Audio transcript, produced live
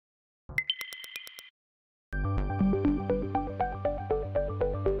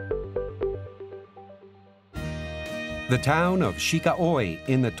The town of Shikaoi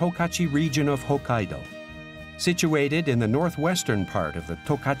in the Tokachi region of Hokkaido. Situated in the northwestern part of the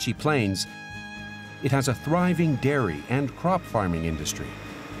Tokachi Plains, it has a thriving dairy and crop farming industry.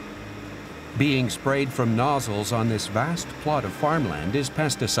 Being sprayed from nozzles on this vast plot of farmland is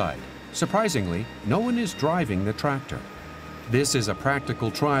pesticide. Surprisingly, no one is driving the tractor. This is a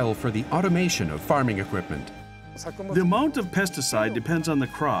practical trial for the automation of farming equipment. The amount of pesticide depends on the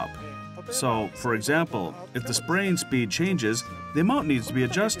crop. So, for example, if the spraying speed changes, the amount needs to be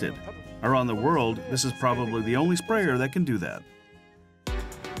adjusted. Around the world, this is probably the only sprayer that can do that.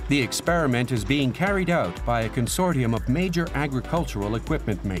 The experiment is being carried out by a consortium of major agricultural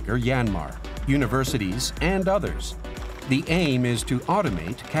equipment maker Yanmar, universities, and others. The aim is to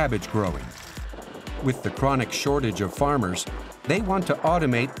automate cabbage growing. With the chronic shortage of farmers, they want to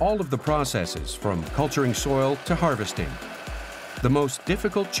automate all of the processes from culturing soil to harvesting. The most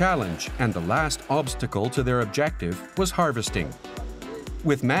difficult challenge and the last obstacle to their objective was harvesting.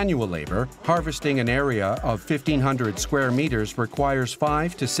 With manual labor, harvesting an area of 1,500 square meters requires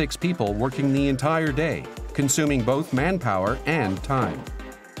 5 to 6 people working the entire day, consuming both manpower and time.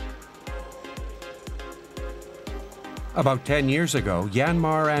 About 10 years ago,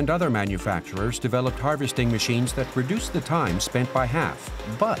 Yanmar and other manufacturers developed harvesting machines that reduced the time spent by half,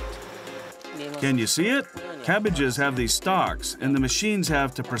 but... Can you see it? Cabbages have these stalks, and the machines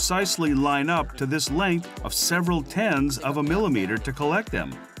have to precisely line up to this length of several tenths of a millimeter to collect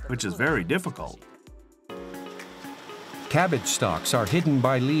them, which is very difficult. Cabbage stalks are hidden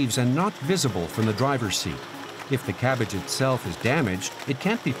by leaves and not visible from the driver's seat. If the cabbage itself is damaged, it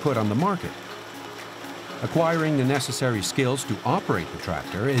can't be put on the market. Acquiring the necessary skills to operate the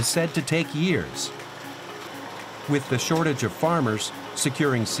tractor is said to take years. With the shortage of farmers,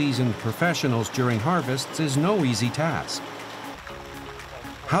 securing seasoned professionals during harvests is no easy task.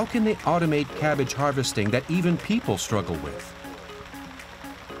 How can they automate cabbage harvesting that even people struggle with?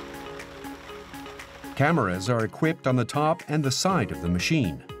 Cameras are equipped on the top and the side of the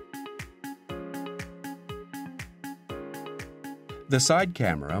machine. The side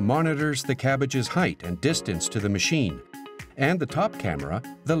camera monitors the cabbage's height and distance to the machine, and the top camera,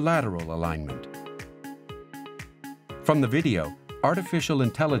 the lateral alignment. From the video, artificial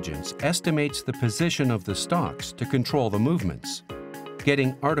intelligence estimates the position of the stalks to control the movements.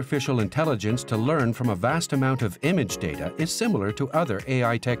 Getting artificial intelligence to learn from a vast amount of image data is similar to other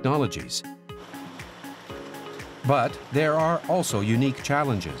AI technologies. But there are also unique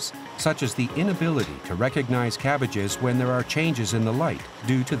challenges, such as the inability to recognize cabbages when there are changes in the light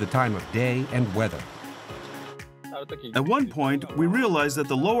due to the time of day and weather. At one point, we realized that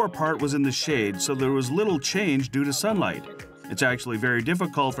the lower part was in the shade, so there was little change due to sunlight. It's actually very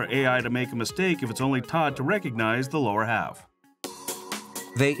difficult for AI to make a mistake if it's only taught to recognize the lower half.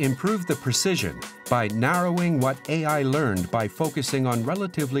 They improved the precision by narrowing what AI learned by focusing on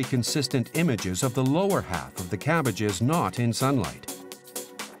relatively consistent images of the lower half of the cabbages not in sunlight.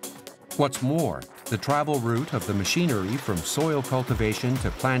 What's more, the travel route of the machinery from soil cultivation to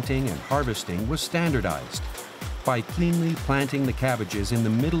planting and harvesting was standardized. By cleanly planting the cabbages in the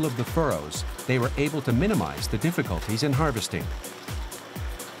middle of the furrows, they were able to minimize the difficulties in harvesting.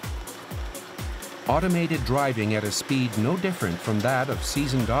 Automated driving at a speed no different from that of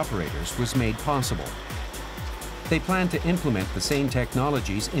seasoned operators was made possible. They plan to implement the same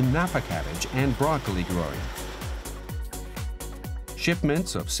technologies in Napa cabbage and broccoli growing.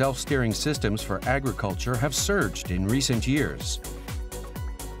 Shipments of self-steering systems for agriculture have surged in recent years.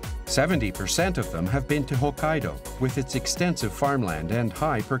 70% of them have been to Hokkaido, with its extensive farmland and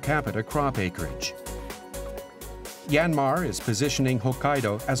high per capita crop acreage. Yanmar is positioning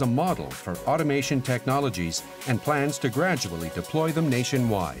Hokkaido as a model for automation technologies and plans to gradually deploy them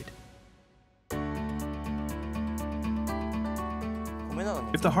nationwide.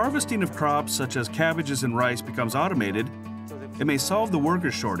 If the harvesting of crops such as cabbages and rice becomes automated, it may solve the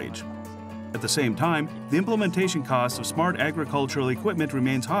worker shortage. At the same time, the implementation cost of smart agricultural equipment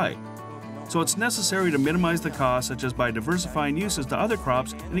remains high. So it's necessary to minimize the costs, such as by diversifying uses to other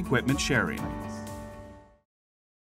crops and equipment sharing.